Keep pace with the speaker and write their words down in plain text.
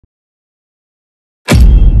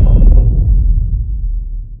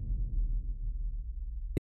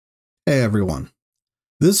Hey everyone.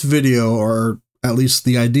 This video, or at least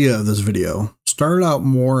the idea of this video, started out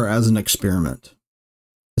more as an experiment.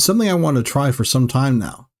 It's something I wanted to try for some time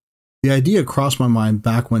now. The idea crossed my mind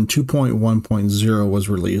back when 2.1.0 was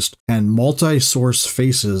released and multi-source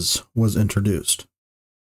faces was introduced.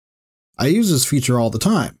 I use this feature all the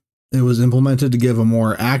time. It was implemented to give a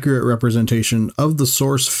more accurate representation of the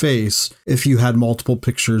source face if you had multiple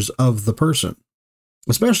pictures of the person,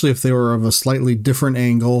 especially if they were of a slightly different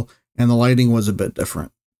angle and the lighting was a bit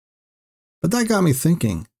different. But that got me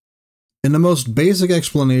thinking. In the most basic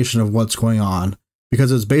explanation of what's going on, because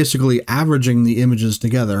it's basically averaging the images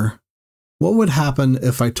together, what would happen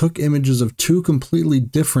if I took images of two completely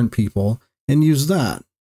different people and used that?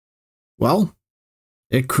 Well,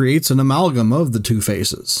 it creates an amalgam of the two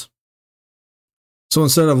faces. So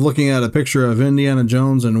instead of looking at a picture of Indiana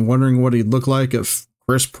Jones and wondering what he'd look like if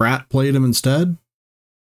Chris Pratt played him instead,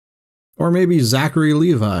 or maybe Zachary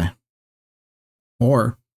Levi,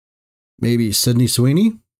 or maybe Sydney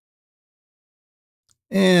Sweeney,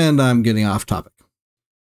 and I'm getting off topic.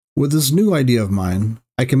 With this new idea of mine,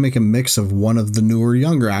 I can make a mix of one of the newer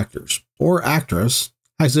younger actors, or actress.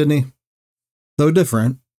 Hi Sydney. Though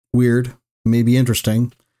different, weird, maybe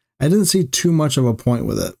interesting, I didn't see too much of a point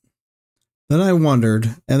with it. Then I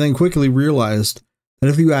wondered, and then quickly realized that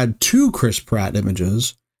if you add two Chris Pratt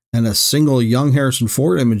images and a single young Harrison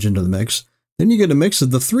Ford image into the mix, then you get a mix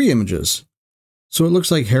of the three images. So it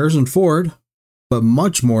looks like Harrison Ford, but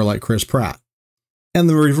much more like Chris Pratt. And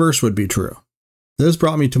the reverse would be true. This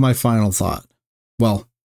brought me to my final thought. Well,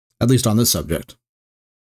 at least on this subject.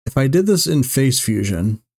 If I did this in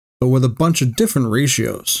FaceFusion, but with a bunch of different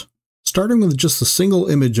ratios, starting with just a single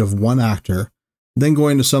image of one actor, then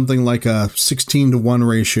going to something like a 16:1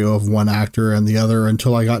 ratio of one actor and the other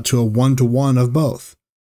until I got to a 1:1 of both.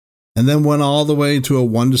 And then went all the way to a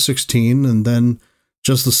 1:16 and then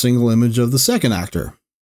just a single image of the second actor.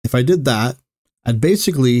 If I did that, I'd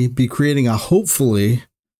basically be creating a hopefully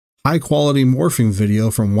high quality morphing video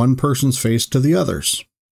from one person's face to the other's.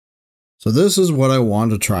 So this is what I want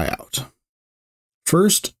to try out.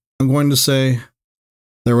 First, I'm going to say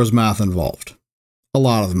there was math involved. A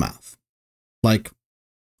lot of math. Like,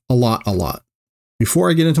 a lot. Before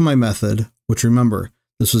I get into my method, which remember,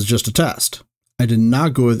 this was just a test. I did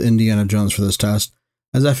not go with Indiana Jones for this test,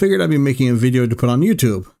 as I figured I'd be making a video to put on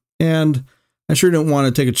YouTube, and I sure didn't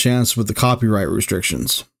want to take a chance with the copyright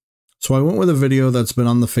restrictions. So I went with a video that's been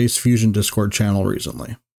on the FaceFusion Discord channel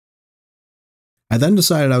recently. I then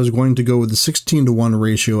decided I was going to go with the 16:1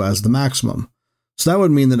 ratio as the maximum. So that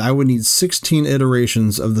would mean that I would need 16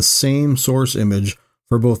 iterations of the same source image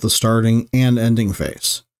for both the starting and ending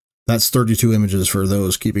face. That's 32 images for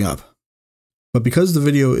those keeping up. But because the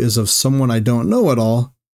video is of someone I don't know at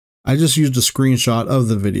all, I just used a screenshot of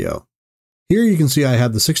the video. Here you can see I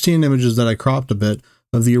have the 16 images that I cropped a bit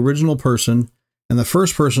of the original person, and the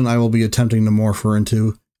first person I will be attempting to morph her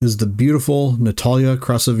into is the beautiful Natalia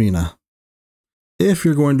Krasavina. If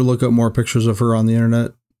you're going to look up more pictures of her on the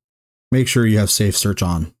internet, make sure you have safe search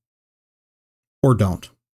on. Or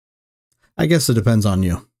don't. I guess it depends on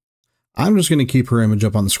you. I'm just going to keep her image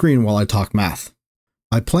up on the screen while I talk math.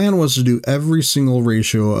 My plan was to do every single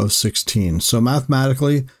ratio of 16, so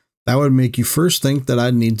mathematically, that would make you first think that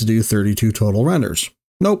I'd need to do 32 total renders.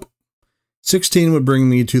 Nope. 16 would bring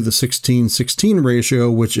me to the 16:16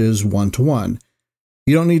 ratio, which is 1:1.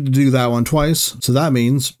 You don't need to do that one twice, so that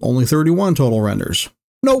means only 31 total renders.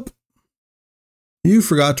 Nope. You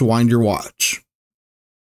forgot to wind your watch.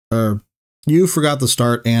 You forgot to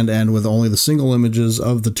start and end with only the single images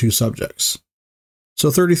of the two subjects.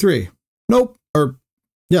 So 33. Nope.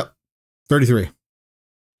 Yep, 33.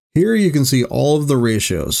 Here you can see all of the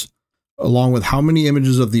ratios, along with how many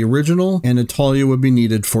images of the original and Natalia would be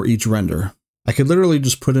needed for each render. I could literally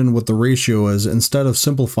just put in what the ratio is instead of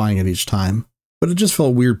simplifying it each time, but it just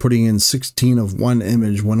felt weird putting in 16 of one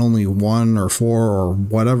image when only 1 or 4 or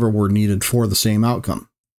whatever were needed for the same outcome.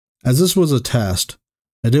 As this was a test,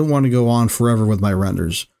 I didn't want to go on forever with my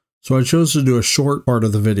renders, so I chose to do a short part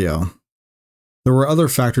of the video. There were other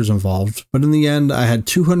factors involved, but in the end I had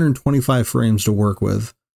 225 frames to work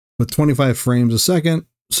with 25 frames a second,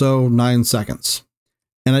 so 9 seconds.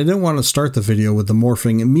 And I didn't want to start the video with the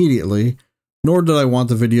morphing immediately, nor did I want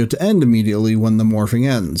the video to end immediately when the morphing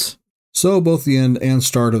ends. So both the end and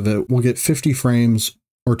start of it will get 50 frames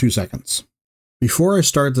or 2 seconds. Before I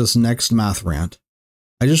start this next math rant,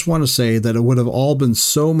 I just want to say that it would have all been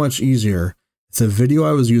so much easier if the video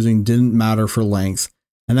I was using didn't matter for length,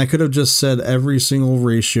 and I could have just said every single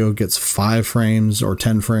ratio gets 5 frames or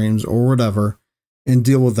 10 frames or whatever, and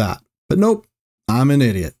deal with that. But nope, I'm an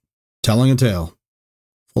idiot, telling a tale,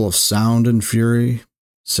 full of sound and fury,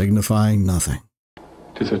 signifying nothing.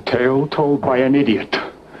 'Tis a tale told by an idiot,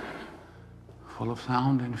 full of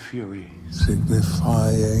sound and fury,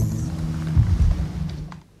 signifying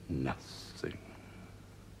nothing.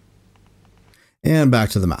 And back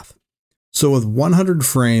to the math. So with 100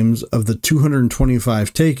 frames of the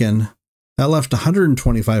 225 taken, that left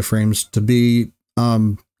 125 frames to be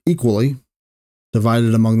equally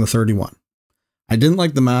divided among the 31. I didn't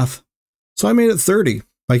like the math, so I made it 30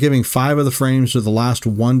 by giving 5 of the frames to the last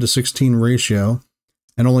 1:16 ratio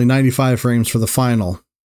and only 95 frames for the final.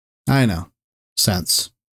 I know, sense.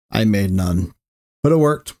 I made none, but it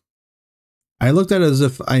worked. I looked at it as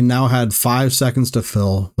if I now had 5 seconds to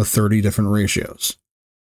fill with 30 different ratios.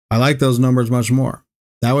 I like those numbers much more.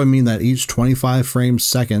 That would mean that each 25 frames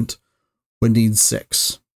second would need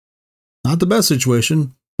 6. Not the best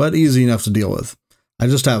situation, but easy enough to deal with. I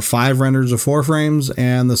just have 5 renders of 4 frames,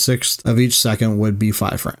 and the 6th of each second would be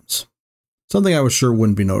 5 frames. Something I was sure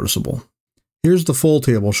wouldn't be noticeable. Here's the full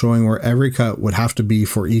table showing where every cut would have to be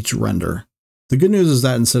for each render. The good news is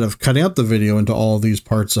that instead of cutting up the video into all of these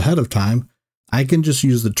parts ahead of time, I can just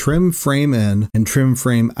use the trim frame in and trim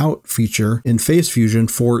frame out feature in FaceFusion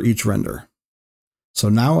for each render. So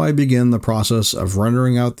now I begin the process of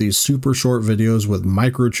rendering out these super short videos with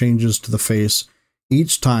micro changes to the face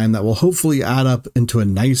each time that will hopefully add up into a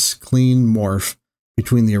nice clean morph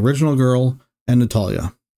between the original girl and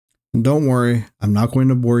Natalia. And don't worry, I'm not going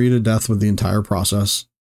to bore you to death with the entire process.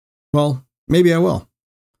 Well, maybe I will,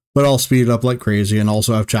 but I'll speed it up like crazy and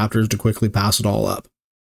also have chapters to quickly pass it all up.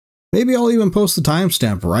 Maybe I'll even post the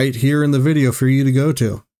timestamp right here in the video for you to go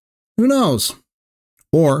to. Who knows?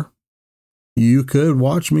 Or you could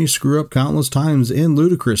watch me screw up countless times in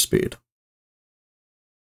ludicrous speed.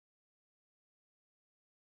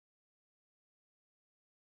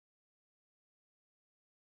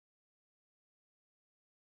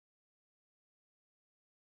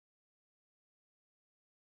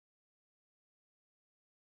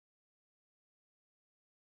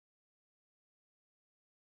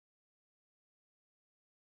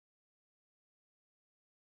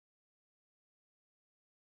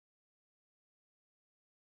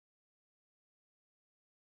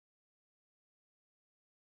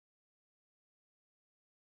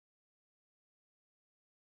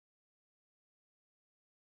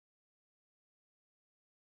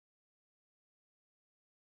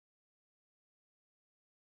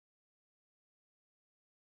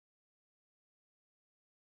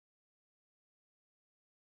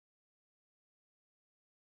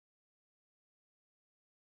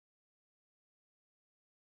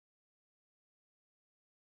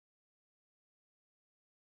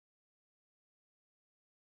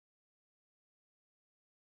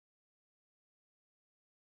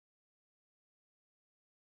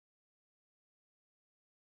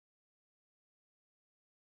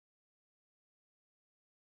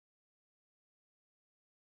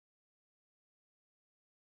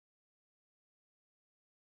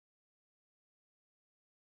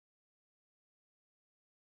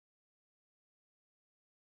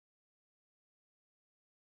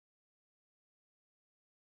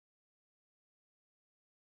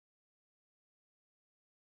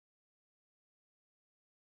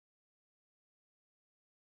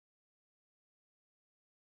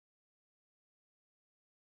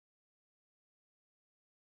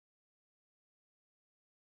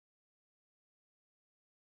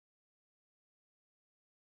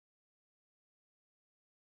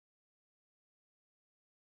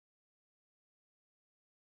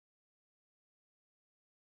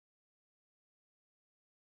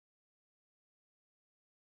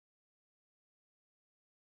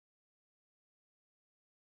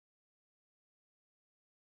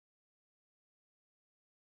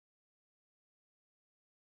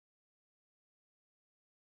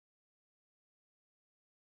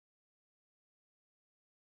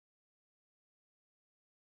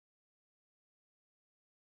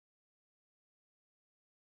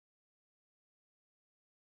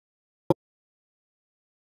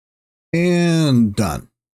 And done.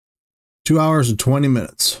 2 hours and 20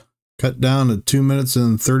 minutes. Cut down to 2 minutes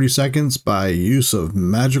and 30 seconds by use of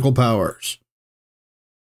magical powers.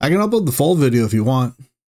 I can upload the full video if you want.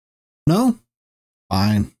 No?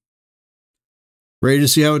 Fine. Ready to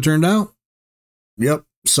see how it turned out? Yep,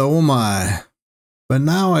 so am I. But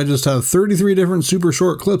now I just have 33 different super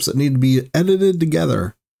short clips that need to be edited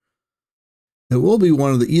together. It will be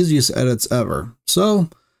one of the easiest edits ever. So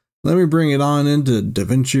let me bring it on into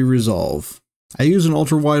DaVinci Resolve. I use an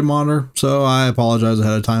ultra wide monitor, so I apologize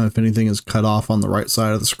ahead of time if anything is cut off on the right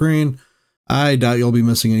side of the screen. I doubt you'll be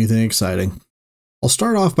missing anything exciting. I'll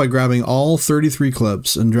start off by grabbing all 33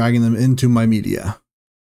 clips and dragging them into my media.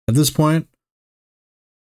 At this point,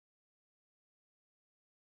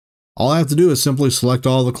 all I have to do is simply select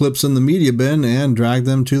all the clips in the media bin and drag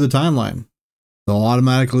them to the timeline. They'll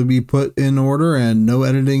automatically be put in order and no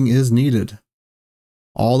editing is needed.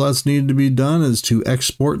 All that's needed to be done is to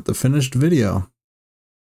export the finished video.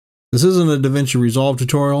 This isn't a DaVinci Resolve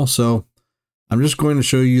tutorial, so I'm just going to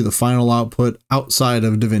show you the final output outside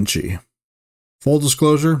of DaVinci. Full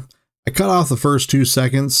disclosure, I cut off the first 2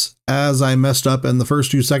 seconds as I messed up and the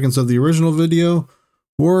first 2 seconds of the original video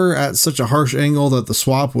were at such a harsh angle that the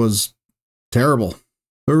swap was terrible.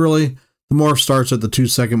 But really, the morph starts at the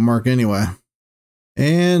 2-second mark anyway.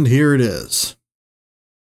 And here it is.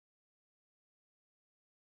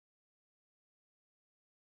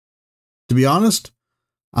 To be honest,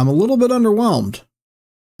 I'm a little bit underwhelmed.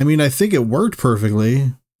 I mean, I think it worked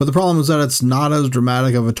perfectly, but the problem is that it's not as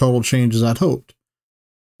dramatic of a total change as I'd hoped.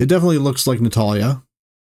 It definitely looks like Natalia,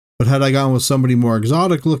 but had I gone with somebody more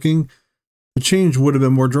exotic looking, the change would have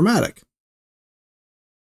been more dramatic.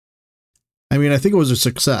 I mean, I think it was a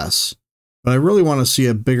success, but I really want to see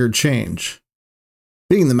a bigger change.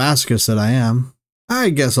 Being the masochist that I am, I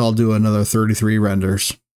guess I'll do another 33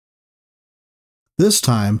 renders. This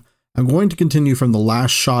time, I'm going to continue from the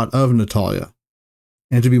last shot of Natalia.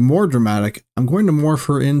 And to be more dramatic, I'm going to morph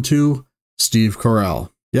her into Steve Carell.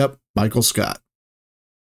 Yep, Michael Scott.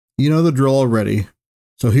 You know the drill already.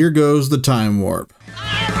 So here goes the time warp.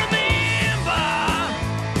 I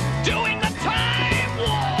remember doing the time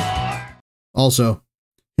warp. Also,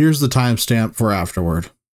 here's the timestamp for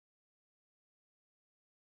afterward.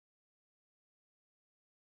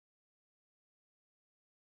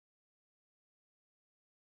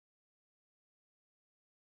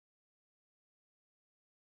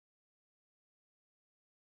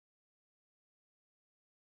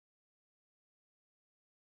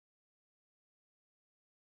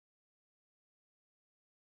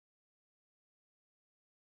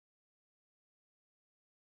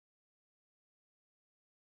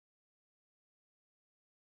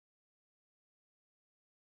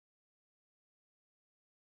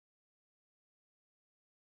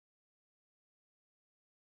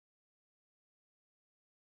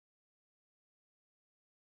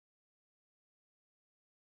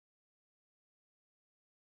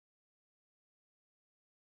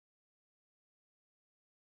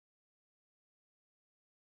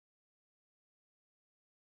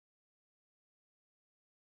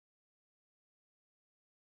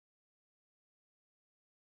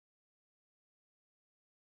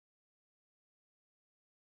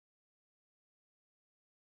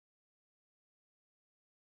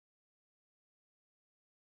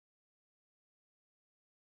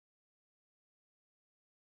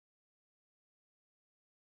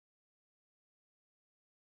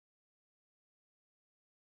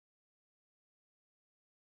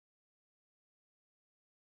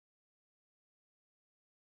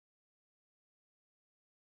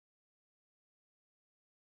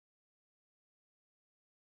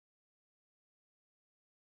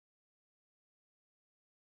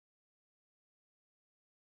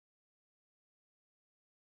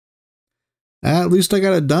 At least I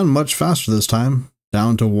got it done much faster this time,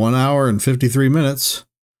 down to 1 hour and 53 minutes.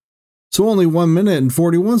 So only 1 minute and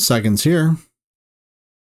 41 seconds here.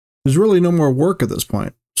 There's really no more work at this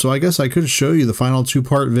point, so I guess I could show you the final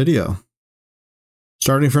 2-part video.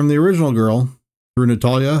 Starting from the original girl, through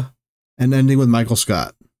Natalia, and ending with Michael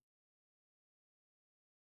Scott.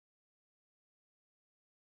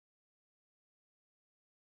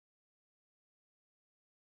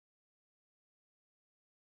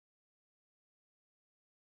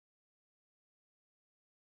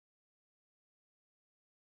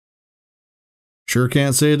 Sure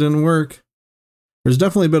can't say it didn't work. There's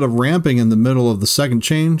definitely a bit of ramping in the middle of the second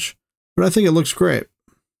change, but I think it looks great.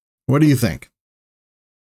 What do you think?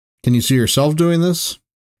 Can you see yourself doing this?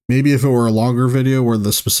 Maybe if it were a longer video where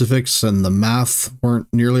the specifics and the math weren't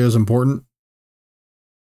nearly as important?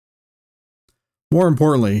 More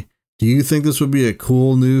importantly, do you think this would be a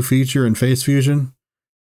cool new feature in FaceFusion?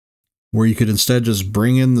 Where you could instead just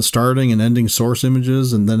bring in the starting and ending source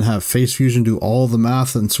images and then have FaceFusion do all the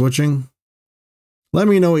math and switching? Let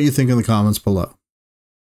me know what you think in the comments below.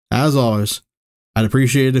 As always, I'd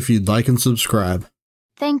appreciate it if you'd like and subscribe.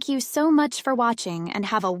 Thank you so much for watching and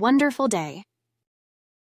have a wonderful day.